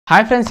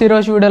Hi friends, ఈ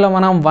రోజు వీడియోలో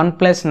మనం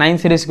OnePlus 9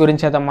 సిరీస్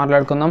గురించి అయితే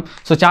మాట్లాడుకుందాం.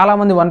 సో చాలా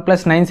మంది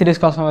OnePlus 9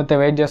 సిరీస్ కోసం అయితే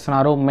వెయిట్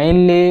చేస్తున్నారు.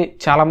 మెయిన్లీ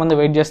చాలా మంది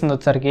వెయిట్ చేస్తుంది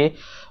వచ్చరికి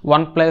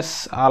OnePlus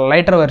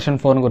లైటర్ వెర్షన్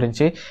ఫోన్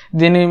గురించి.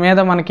 దీని మీద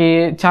మనకి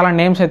చాలా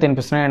నేమ్స్ అయితే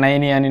వినిపిస్తున్నాయి.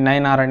 9E అని,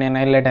 9R అని,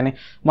 9 Lite అని,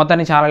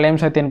 మొత్తాన్ని చాలా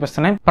నేమ్స్ అయితే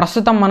వినిపిస్తున్నాయి.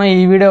 ప్రస్తుతం మనం ఈ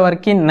వీడియో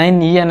వరకు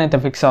 9E అని అయితే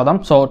ఫిక్స్ అవుదాం.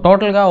 సో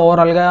టోటల్గా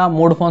ఓవరాల్గా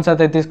 3 ఫోన్స్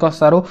అయితే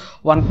తీసుకొస్తారు.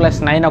 OnePlus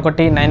 9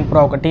 ఒకటి, 9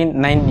 Pro ఒకటి,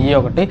 9E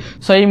ఒకటి.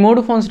 సో ఈ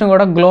 3 ఫోన్స్ని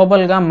కూడా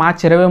గ్లోబల్గా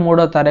మార్చి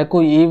 23వ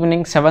తారీఖు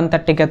ఈవినింగ్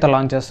 7:30కి అయితే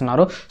లాంచ్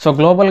చేస్తున్నారు. సో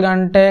గ్లోబల్గా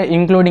అంటే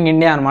ఇంక్లూడింగ్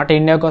ఇండియా అనమాట.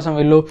 ఇండియా కోసం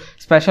వీళ్ళు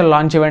స్పెషల్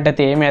లాంచ్ ఈవెంట్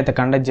అయితే ఏమీ అయితే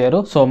కండక్ట్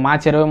చేయరు. సో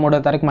మార్చి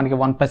 23వ తారీఖు మనకి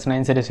OnePlus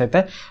 9 సిరీస్ అయితే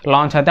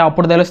లాంచ్ అయితే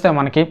అప్పుడు తెలుస్తాయి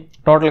మనకి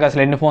టోటల్గా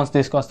అసలు ఎన్ని ఫోన్స్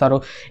తీసుకొస్తారు,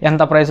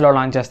 ఎంత ప్రైస్లో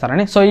లాంచ్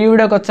చేస్తారని. సో ఈ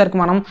వీడియోకి వచ్చరికి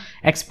మనం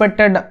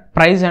expected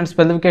price and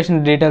specification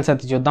details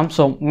అయితే చూద్దాం.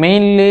 సో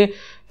మెయిన్లీ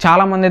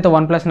చాలామంది అయితే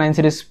OnePlus 9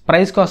 సిరీస్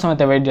ప్రైస్ కోసం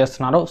అయితే వెయిట్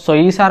చేస్తున్నారు. సో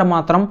ఈసారి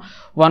మాత్రం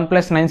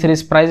OnePlus 9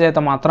 సిరీస్ ప్రైస్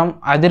అయితే మాత్రం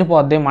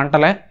అదిరిపోద్ది,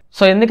 మంటలే.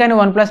 సో ఎందుకని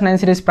OnePlus 9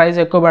 సిరీస్ ప్రైస్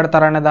ఎక్కువ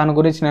పెడతారనే దాని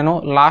గురించి నేను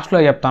లాస్ట్లో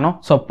చెప్తాను.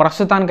 సో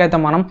ప్రస్తుతానికైతే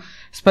మనం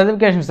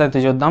స్పెసిఫికేషన్స్ అయితే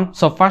చూద్దాం.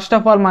 సో ఫస్ట్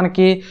ఆఫ్ ఆల్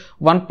మనకి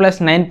OnePlus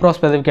 9 Pro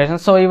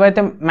స్పెసిఫికేషన్స్. సో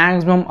ఇవైతే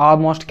మ్యాక్సిమం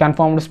ఆల్మోస్ట్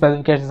కన్ఫర్మ్డ్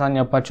స్పెసిఫికేషన్స్ అని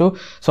చెప్పొచ్చు.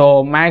 సో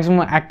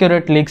మ్యాక్సిమం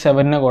యాక్యురేట్ లీక్స్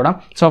అవన్నీ కూడా.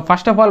 సో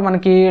ఫస్ట్ ఆఫ్ ఆల్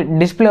మనకి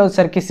డిస్ప్లే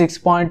వచ్చేసరికి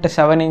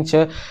 6.7 ఇంచ్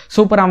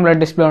సూపర్ AMOLED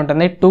డిస్ప్లే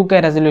ఉంటుంది.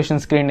 2K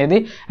రెజల్యూషన్ స్క్రీన్ ఇది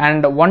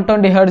అండ్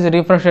 120 Hz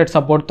రిఫ్రెష్ రేట్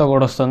సపోర్ట్తో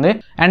కూడా వస్తుంది.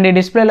 అండ్ ఈ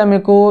డిస్ప్లేలో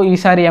మీకు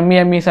ఈసారి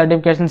MEME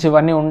సర్టిఫికేషన్స్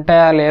ఇవన్నీ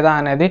ఉంటాయా లేదా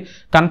అనేది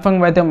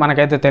కన్ఫర్మ్ అయితే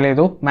మనకైతే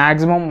తెలియదు.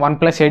 మ్యాక్సిమం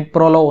OnePlus 8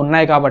 Proలో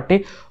ఉన్నాయి కాబట్టి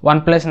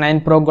OnePlus 9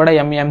 Pro కూడా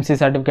MEMC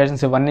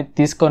సర్టిఫికేషన్స్ ఇవన్నీ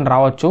తీసుకొని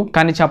రావచ్చు,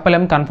 కానీ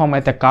చెప్పలేం, కన్ఫర్మ్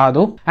అయితే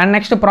కాదు. అండ్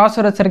నెక్స్ట్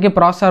ప్రాసెసర్ వచ్చరికి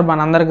ప్రాసెసర్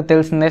మనందరికీ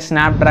తెలిసిందే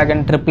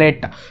స్నాప్డ్రాగన్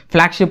 888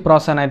 ఫ్లాగ్షిప్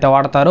ప్రాసెసర్ అయితే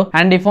వాడతారు.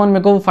 అండ్ ఈ ఫోన్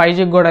మీకు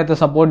 5G కూడా అయితే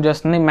సపోర్ట్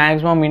చేస్తుంది.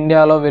 మ్యాక్సిమం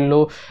ఇండియాలో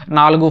వీళ్ళు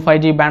 4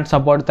 5G బ్యాండ్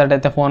సపోర్ట్ తోటి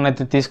అయితే ఫోన్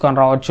అయితే తీసుకొని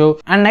రావచ్చు.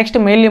 అండ్ నెక్స్ట్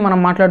మెయిన్లీ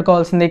మనం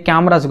మాట్లాడుకోవాల్సింది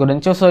కెమెరాస్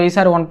గురించి. సో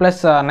ఈసారి OnePlus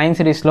 9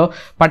 సిరీస్లో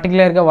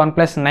పర్టికులర్గా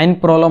OnePlus 9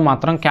 Proలో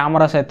మాత్రం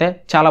కెమెరాస్ అయితే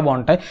చాలా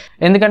బాగుంటాయి.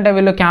 ఎందుకంటే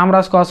వీళ్ళు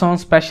కెమెరాస్ కోసం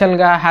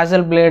స్పెషల్గా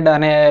హ్యాజల్ బ్లేడ్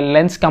అనే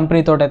లెన్స్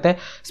కంపెనీ తోటి అయితే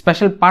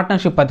స్పెషల్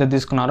పార్ట్నర్షిప్ అయితే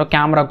తీసుకున్నారు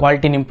కెమెరా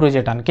క్వాలిటీని ఇంప్రూవ్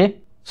చేయడానికి.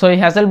 సో ఈ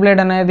హ్యాజల్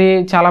బ్లేడ్ అనేది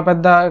చాలా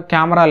పెద్ద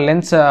కెమెరా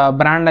లెన్స్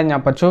బ్రాండ్ అని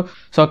చెప్పొచ్చు.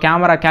 సో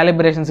కెమెరా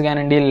క్యాలిబ్రేషన్స్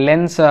కానివ్వండి,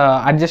 లెన్స్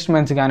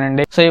అడ్జస్ట్మెంట్స్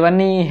కానివ్వండి, సో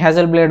ఇవన్నీ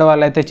హ్యాజల్ బ్లేడ్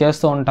వాళ్ళు అయితే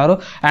చేస్తూ ఉంటారు.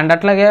 అండ్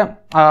అట్లాగే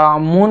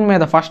మూన్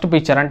మీద ఫస్ట్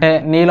పిక్చర్ అంటే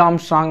నీల్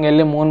ఆర్మ్స్ట్రాంగ్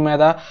వెళ్ళి మూన్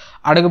మీద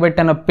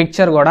అడుగుపెట్టిన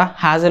పిక్చర్ కూడా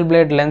హ్యాజల్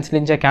బ్లేడ్ లెన్స్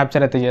నుంచే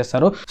క్యాప్చర్ అయితే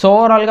చేస్తారు. సో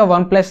ఓవరాల్గా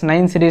OnePlus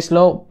 9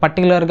 సిరీస్లో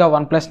పర్టికులర్గా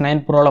OnePlus 9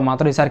 Proలో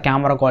మాత్రం ఈసారి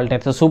కెమెరా క్వాలిటీ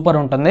అయితే సూపర్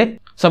ఉంటుంది.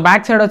 సో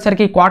బ్యాక్ సైడ్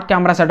వచ్చరికి క్వాడ్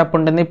కెమెరా సెటప్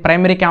ఉంటుంది.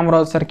 ప్రైమరీ కెమెరా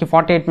వచ్చరికి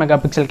 48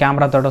 మెగాపిక్సెల్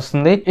కెమెరా తోటి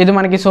వస్తుంది. ఇది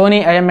మనకి Sony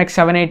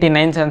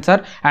IMX789 sensor.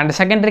 And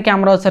secondary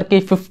camera వచ్చరికి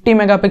 50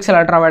 megapixel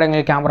ultra wide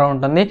angle camera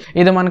ఉంటుంది.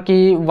 ఇది మనకి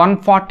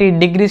 140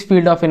 degrees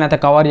ఫీల్డ్ ఆఫ్ వ్యూ అయితే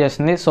కవర్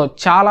చేస్తుంది. సో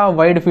చాలా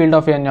వైడ్ ఫీల్డ్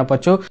ఆఫ్ వ్యూ అని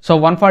చెప్పొచ్చు. So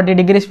 140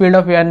 degrees field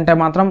of view అంటే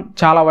మాత్రం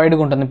చాలా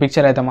వైడ్గా ఉంటుంది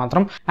పిక్చర్ అయితే మాత్రం.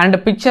 అండ్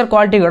పిక్చర్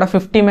క్వాలిటీ కూడా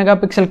 50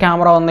 మెగాపిక్సెల్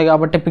కెమెరా ఉంది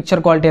కాబట్టి పిక్చర్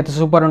క్వాలిటీ అయితే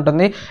సూపర్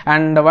ఉంటుంది.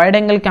 And wide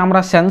angle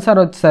camera sensor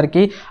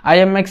వచ్చేసరికి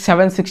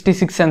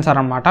IMX766 సెన్సర్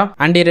అనమాట.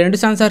 అండ్ ఈ రెండు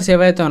సెన్సర్స్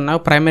ఏవైతే ఉన్నాయో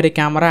primary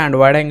camera and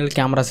wide angle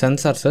camera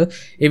sensors,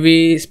 ఇవి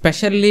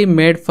specially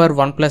made for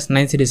OnePlus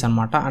 9 series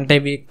అనమాట. అంటే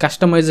ఇవి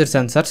కస్టమైజ్డ్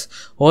సెన్సర్స్.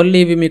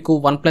 ఓన్లీ ఇవి మీకు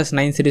OnePlus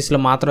 9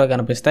 సిరీస్లో మాత్రమే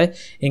కనిపిస్తాయి.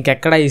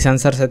 ఇంకెక్కడ ఈ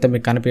సెన్సర్స్ అయితే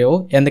మీకు కనిపించవు,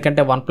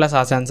 ఎందుకంటే OnePlus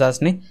ఆ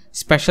సెన్సర్స్ని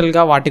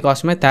స్పెషల్గా వాటి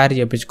కోసమే తయారు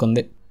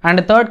చేయించుకుంది.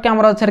 అండ్ థర్డ్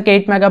కెమెరా వచ్చరికి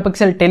 8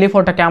 మెగాపిక్సెల్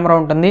టెలిఫోటో కెమెరా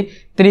ఉంటుంది.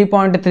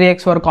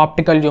 3.3x వరకు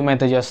ఆప్టికల్ జూమ్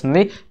అయితే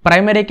చేస్తుంది.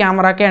 ప్రైమరీ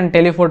కెమెరాకి అండ్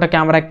టెలిఫోటో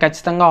కెమెరాకి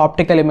ఖచ్చితంగా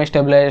ఆప్టికల్ ఇమేజ్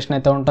స్టెబిలైజేషన్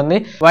అయితే ఉంటుంది.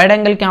 వైడ్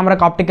యాంగిల్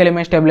కెమెరాకి ఆప్టికల్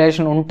ఇమేజ్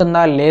స్టెబిలైజేషన్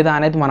ఉంటుందా లేదా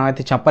అనేది మనం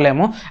అయితే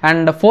చెప్పలేము.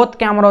 అండ్ ఫోర్త్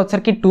కెమెరా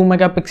వచ్చరికి 2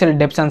 మెగాపిక్సెల్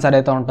డెప్త్ సెన్సర్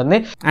అయితే ఉంటుంది.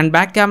 అండ్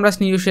బ్యాక్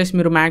కెమెరాస్ని యూస్ చేసి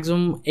మీరు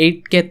మాక్సిమం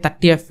 8K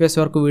 30 FPS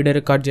వరకు వీడియో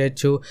రికార్డ్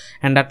చేయొచ్చు.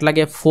 అండ్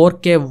అట్లాగే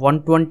 4K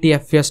 120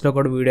 FPS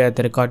కూడా వీడియో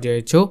అయితే రికార్డ్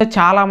చేయొచ్చు.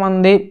 చాలా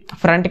మంది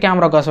ఫ్రంట్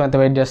కెమెరా కోసం అయితే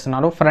వెయిట్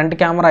చేస్తున్నారు. ఫ్రంట్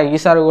కెమెరా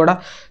ఈసారి కూడా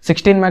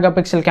 16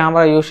 మెగాపిక్సెల్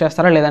కెమెరా యూస్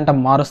చేస్తారా లేదంటే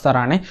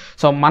మారుస్తారా అని.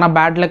 సో మన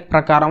బ్యాడ్ లక్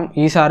ప్రకారం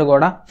ఈసారి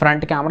కూడా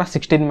ఫ్రంట్ కెమెరా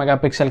 16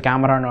 మెగాపిక్సెల్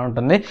కెమెరా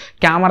ఉంటుంది.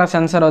 కెమెరా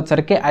సెన్సర్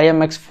వచ్చరికి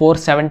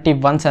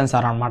IMX471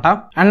 సెన్సర్ అనమాట.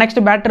 అండ్ నెక్స్ట్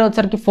బ్యాటరీ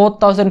వచ్చరికి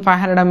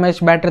 4500 mAh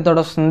బ్యాటరీ తోటి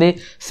వస్తుంది.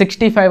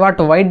 65 watt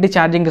వైడ్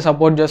ఛార్జింగ్ కి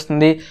సపోర్ట్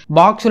చేస్తుంది.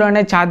 బాక్స్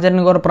లోనే ఛార్జర్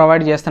ని కూడా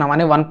ప్రొవైడ్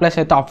చేస్తున్నామని OnePlus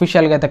అయితే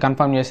అఫీషియల్ గా అయితే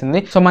కన్ఫర్మ్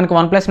చేసింది. సో మనకి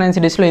OnePlus 9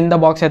 సిరీస్ లో ఇన్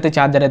ద బాక్స్ అయితే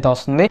ఛార్జర్ అయితే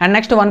వస్తుంది. And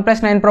next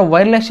OnePlus 9 Pro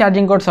wireless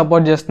charging కూడా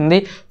సపోర్ట్ చేస్తుంది.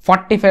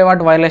 45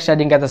 watt వైర్లెస్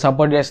ఛార్జింగ్ అయితే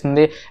సపోర్ట్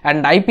చేస్తుంది.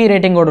 అండ్ IP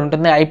రేటింగ్ కూడా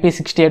ఉంటుంది.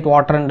 IP68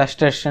 water and dust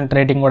resistant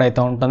rating కూడా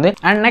అయితే ఉంటుంది.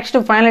 And next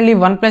finally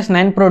OnePlus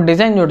 9 Pro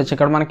design చూడొచ్చు.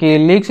 ఇక్కడ మనకి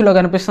లీక్స్ లో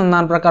కనిపిస్తున్న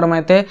దాని ప్రకారం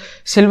అయితే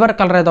సిల్వర్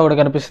కలర్ అయితే ఒకటి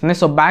కనిపిస్తుంది.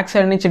 సో బ్యాక్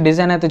సైడ్ నుంచి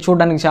డిజైన్ అయితే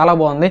చూడడానికి చాలా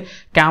బాగుంది.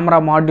 కెమెరా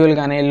మాడ్యూల్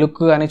కానీ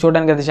లుక్ కానీ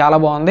చూడడానికి అయితే చాలా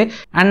బాగుంది.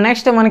 అండ్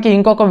నెక్స్ట్ మనకి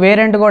ఇంకొక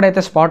వేరియంట్ కూడా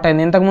అయితే స్పాట్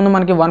అయింది. ఇంతకుముందు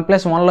మనకి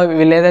OnePlus 1లో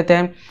వీళ్ళు ఏదైతే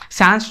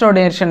శాండ్స్టోన్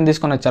ఎడిషన్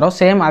తీసుకొని వచ్చారో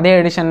సేమ్ అదే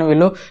ఎడిషన్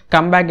వీళ్ళు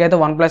కంబ్యాక్ అయితే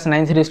OnePlus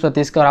 9 సిరీస్ లో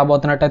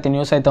తీసుకురాబోతున్నట్టు అయితే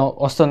న్యూస్ అయితే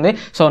వస్తుంది.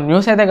 సో న్యూస్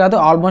న్యూస్ అయితే కాదు,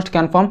 ఆల్మోస్ట్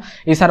కన్ఫర్మ్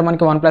ఈసారి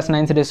మనకి OnePlus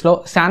 9 సిరీస్లో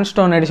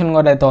శాండ్స్టోన్ ఎడిషన్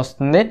కూడా అయితే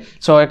వస్తుంది.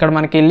 సో ఇక్కడ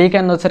మనకి లీక్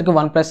అయిన వచ్చరికి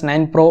OnePlus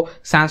 9 Pro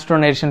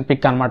శాండ్స్టోన్ ఎడిషన్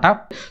పిక్ అనమాట.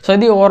 సో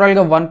ఇది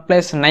ఓవరాల్గా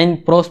OnePlus 9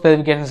 Pro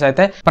స్పెసిఫికేషన్స్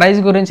అయితే. ప్రైస్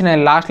గురించి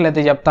నేను లాస్ట్లో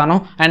అయితే చెప్తాను.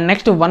 అండ్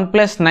నెక్స్ట్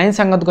OnePlus 9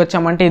 సంగతికి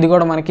వచ్చామంటే ఇది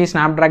కూడా మనకి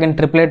స్నాప్డ్రాగన్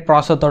 888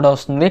 ప్రాసెసర్ తోటి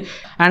వస్తుంది.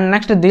 అండ్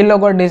నెక్స్ట్ దీనిలో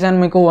కూడా డిజైన్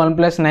మీకు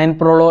OnePlus 9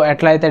 Proలో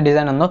ఎట్లా అయితే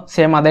డిజైన్ ఉందో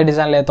సేమ్ అదే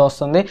డిజైన్లో అయితే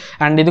వస్తుంది.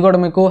 అండ్ ఇది కూడా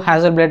మీకు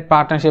హ్యాజల్బ్లేడ్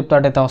పార్ట్నర్షిప్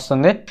తోటి అయితే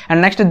వస్తుంది.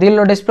 అండ్ నెక్స్ట్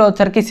దీనిలో డిస్ప్లే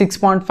వచ్చరికి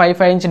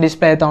 6.55 ఇంచ్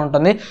డిస్ప్లే అయితే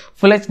ఉంటుంది.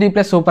 Full HD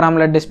plus super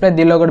AMOLED display.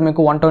 దీనిలో కూడా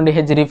మీకు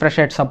 120Hz రిఫ్రెష్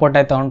రేట్ సపోర్ట్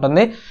అయితే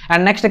ఉంటుంది.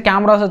 అండ్ నెక్స్ట్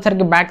కెమెరాస్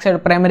వచ్చరికి back side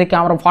primary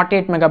camera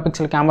 48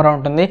 megapixel camera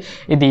ఉంటుంది.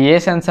 ఇది ఏ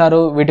సెన్సార్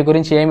వీటి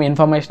గురించి ఏమి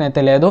ఇన్ఫర్మేషన్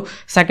అయితే లేదు.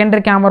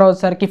 సెకండరీ కెమెరా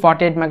వచ్చరికి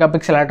 48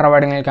 megapixel ultra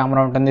wide angle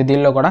camera ఉంటుంది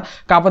దీనిలో కూడా.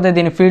 కాకపోతే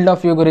దీని ఫీల్డ్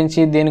ఆఫ్ వ్యూ గురించి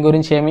దీని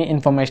గురించి ఏమి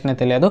ఇన్ఫర్మేషన్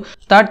అయితే లేదు.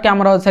 థర్డ్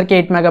కెమెరా వచ్చరికి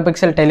 8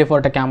 మెగాపిక్సెల్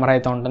టెలిఫోటో కెమెరా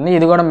అయితే ఉంటుంది.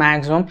 ఇది కూడా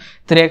మాక్సిమం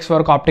 3x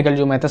వరకు ఆప్టికల్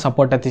జూమ్ అయితే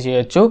సపోర్ట్ అయితే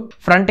చేయొచ్చు.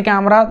 ఫ్రంట్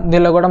కెమెరా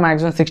దీనిలో కూడా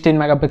మాక్సిమం 16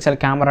 మెగాపిక్సెల్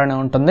కెమెరానే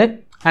ఉంటుంది.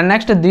 అండ్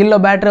నెక్స్ట్ దీనిలో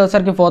బ్యాటరీ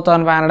వచ్చరికి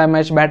 4500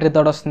 mAh బ్యాటరీ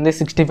తోటి వస్తుంది.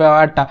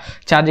 65W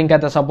ఛార్జింగ్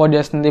అయితే సపోర్ట్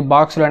చేస్తుంది.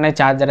 బాక్స్లోనే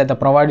ఛార్జర్ అయితే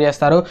ప్రొవైడ్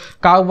చేస్తారు.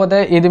 కాకపోతే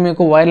ఇది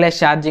మీకు వైర్లెస్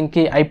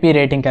ఛార్జింగ్కి IP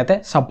రేటింగ్ అయితే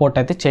సపోర్ట్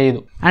అయితే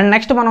చేయదు. అండ్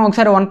నెక్స్ట్ మనం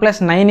ఒకసారి OnePlus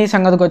 9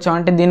 సంగతికి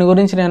వచ్చామంటే దీని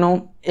గురించి నేను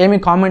ఏమి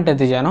కామెంట్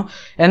అయితే చేయను.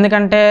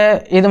 ఎందుకంటే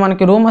ఇది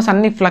మనకి రూమర్స్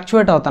అన్నీ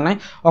ఫ్లక్చువేట్ అవుతున్నాయి.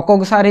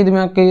 ఒక్కొక్కసారి ఇది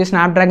మనకి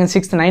స్నాప్డ్రాగన్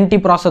 690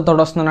 ప్రాసెసర్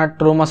తోటి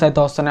వస్తున్నట్టు రూమర్స్ అయితే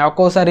వస్తున్నాయి.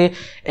 ఒక్కొక్కసారి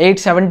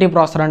 870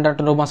 ప్రాసెసర్ అంటే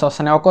రూమర్స్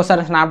వస్తున్నాయి.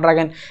 ఒక్కోసారి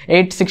స్నాప్డ్రాగన్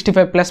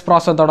 865 ప్లస్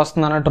ప్రాసెసర్ తోటి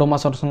వస్తుంది అన్నట్టు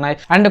రూమర్స్ వస్తున్నాయి.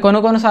 అండ్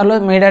కొన్నిసార్లు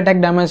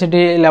మీడియాటెక్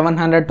డైమెన్సిటీ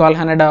 1100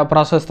 1200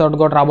 ప్రాసెసర్ తోటి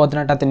కూడా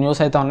రాబోతున్నట్టు అయితే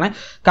న్యూస్ అయితే ఉన్నాయి.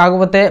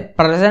 కాకపోతే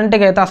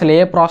ప్రజెంట్గా అయితే అసలు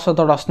ఏ ప్రాసెసర్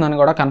తోటి వస్తుందని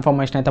కూడా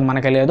కన్ఫర్మేషన్ అయితే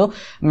మనకి లేదు.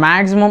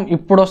 మ్యాక్సిమం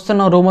ఇప్పుడు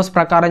వస్తున్న రూమర్స్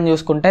ప్రకారం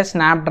చూసుకుంటే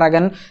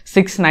స్నాప్డ్రాగన్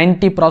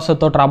 690 ప్రాసెసర్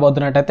తోటి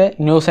రాబోతున్నట్టయితే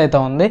న్యూస్ అయితే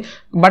ఉంది.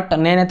 బట్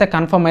నేనైతే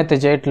కన్ఫర్మ్ అయితే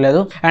చేయట్లేదు.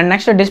 అండ్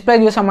నెక్స్ట్ డిస్ప్లే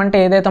చూసామంటే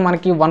ఏదైతే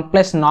మనకి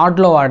OnePlus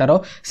Nordలో వాడారో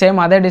సేమ్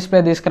అదే డిస్ప్లే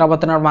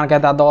తీసుకురాబోతున్నట్టు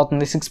మనకైతే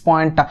అర్థమవుతుంది.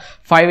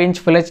 6.5 inch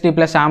full HD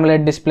plus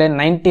AMOLED display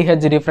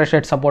 90Hz refresh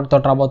rate support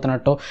తోటి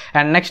రాబోతున్నట్టు.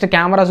 అండ్ నెక్స్ట్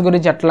కెమెరాస్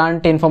గురించి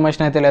ఎట్లాంటి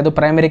ఇన్ఫర్మేషన్ అయితే లేదు.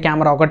 ప్రైమరీ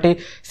కెమెరా ఒకటి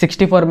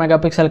 64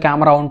 మెగాపిక్సెల్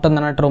కెమెరా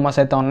ఉంటుందన్నట్టు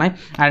రూమర్స్ అయితే ఉన్నాయి.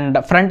 అండ్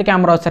ఫ్రంట్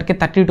కెమెరా వచ్చరికి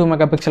 32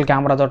 మెగాపిక్సెల్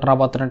కెమెరా తోటి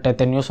రాబోతున్నట్టు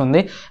అయితే న్యూస్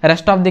ఉంది.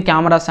 రెస్ట్ ఆఫ్ ది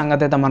కెమెరా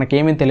సంగతి అయితే మనకి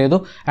ఏమీ తెలియదు.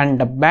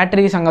 అండ్ బ్యాటరీ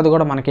సంగతి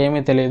కూడా మనకి ఏమీ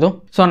తెలియదు.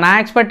 సో నా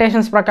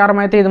ఎక్స్పెక్టేషన్స్ ప్రకారం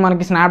అయితే ఇది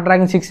మనకి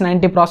స్నాప్డ్రాగన్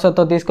 690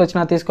 ప్రాసెసర్తో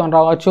తీసుకొని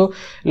రావచ్చు,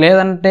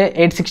 లేదంటే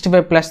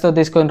 865 ప్లస్తో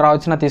తీసుకొని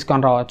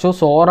రావచ్చు.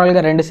 సో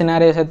ఓవరాల్గా రెండు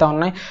సినారియోస్ అయితే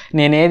ఉన్నాయి.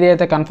 నేను ఏది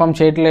అయితే కన్ఫర్మ్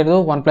చేయట్లేదు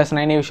OnePlus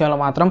 9 విషయంలో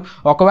మాత్రం.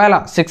 ఒకవేళ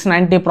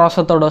 690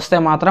 ప్రాసెసర్తో వస్తే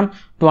మాత్రం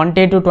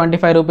 20 to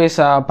 25 రూపీస్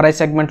ప్రైస్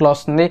సెగ్మెంట్లో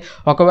వస్తుంది.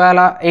 ఒకవేళ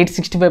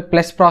 865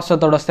 ప్లస్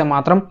ప్రాసెసర్తో వస్తే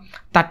మాత్రం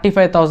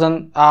 35,000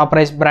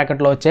 ప్రైస్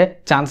బ్రాకెట్లో వచ్చే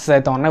ఛాన్సెస్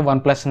అయితే ఉన్నాయి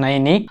OnePlus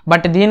 9.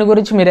 బట్ దీని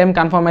గురించి మీరేం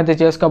కన్ఫర్మ్ అయితే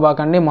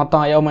చేసుకోబాకండి, మొత్తం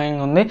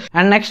అయోమయంగా ఉంది.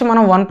 అండ్ నెక్స్ట్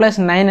మనం OnePlus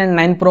 9 and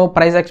 9 Pro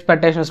ప్రైస్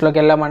ఎక్స్పెక్టేషన్స్లోకి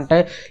వెళ్ళామంటే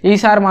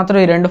ఈసారి మాత్రం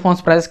ఈ రెండు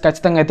ఫోన్స్ ప్రైస్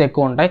ఖచ్చితంగా అయితే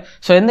ఎక్కువ ఉంటాయి.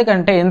 సో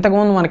ఎందుకంటే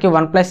ఇంతకుముందు మనకి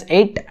OnePlus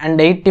 8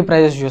 and 8T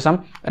ప్రైజెస్ చూసాం.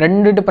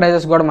 రెండింటి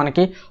ప్రైజెస్ కూడా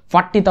మనకి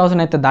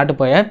 40,000 అయితే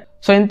దాటిపోయాయి.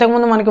 సో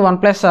ఇంతకుముందు మనకి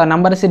OnePlus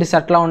నంబర్ సిరీస్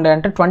ఎట్లా ఉండే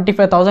అంటే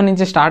 25,000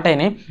 నుంచి స్టార్ట్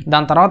అయినాయి.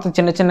 దాని తర్వాత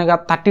చిన్నగా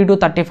 30 to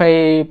 35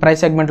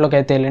 ప్రైస్ సెగ్మెంట్లోకి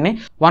అయితే వెళ్ళినాయి.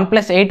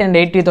 OnePlus 8 and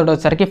 8T తోటి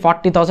వచ్చేసరికి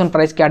 40,000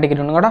 ప్రైస్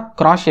కేటగిరీని కూడా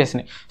క్రాస్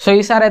చేసినాయి. సో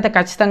ఈసారి అయితే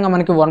ఖచ్చితంగా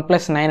మనకి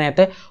OnePlus 9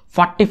 అయితే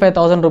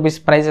 45,000 రూపీస్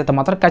ప్రైస్ అయితే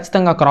మాత్రం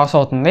ఖచ్చితంగా క్రాస్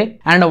అవుతుంది.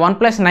 అండ్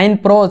OnePlus 9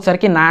 Pro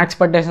వచ్చేసరికి నా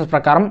ఎక్స్పెక్టేషన్స్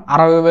ప్రకారం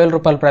 60,000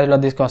 రూపాయల ప్రైస్లో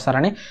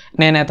తీసుకొస్తారని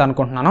నేనైతే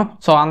అనుకుంటున్నాను.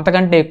 సో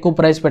అంతకంటే ఎక్కువ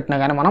ప్రైస్ పెట్టినా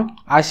కానీ మనం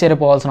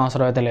ఆశ్చర్యపోవాల్సిన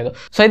అవసరం అయితే లేదు.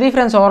 సో ఇది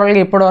ఫ్రెండ్స్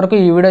ఓవరాల్గా ఇప్పటి వరకు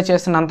ఈ వీడియో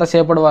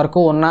చేస్తున్నంతసేపటి వరకు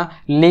ఉన్న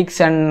లీక్స్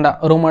అండ్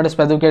రూమర్డ్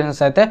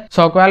స్పెసిఫికేషన్స్ అయితే. సో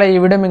ఒకవేళ ఈ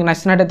వీడియో మీకు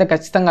నచ్చినట్టయితే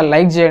ఖచ్చితంగా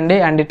లైక్ చేయండి.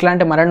 అండ్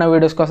ఇట్లాంటి మరెన్నో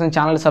వీడియోస్ కోసం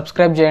ఛానల్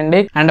సబ్స్క్రైబ్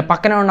చేయండి. అండ్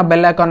పక్కనే ఉన్న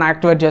బెల్ ఐకాన్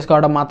యాక్టివేట్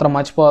చేసుకోవడం మాత్రం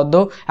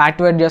మర్చిపోవద్దు.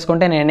 యాక్టివేట్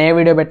చేసుకుంటే నేను ఏ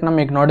వీడియో పెట్టినా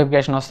మీకు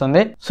నోటిఫికేషన్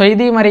వస్తుంది. సో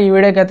ఇది మరి ఈ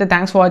వీడియోకి అయితే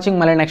థ్యాంక్స్ ఫర్ వాచింగ్.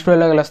 మళ్ళీ నెక్స్ట్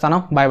వీడియోలో కలుస్తాను.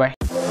 Bye bye.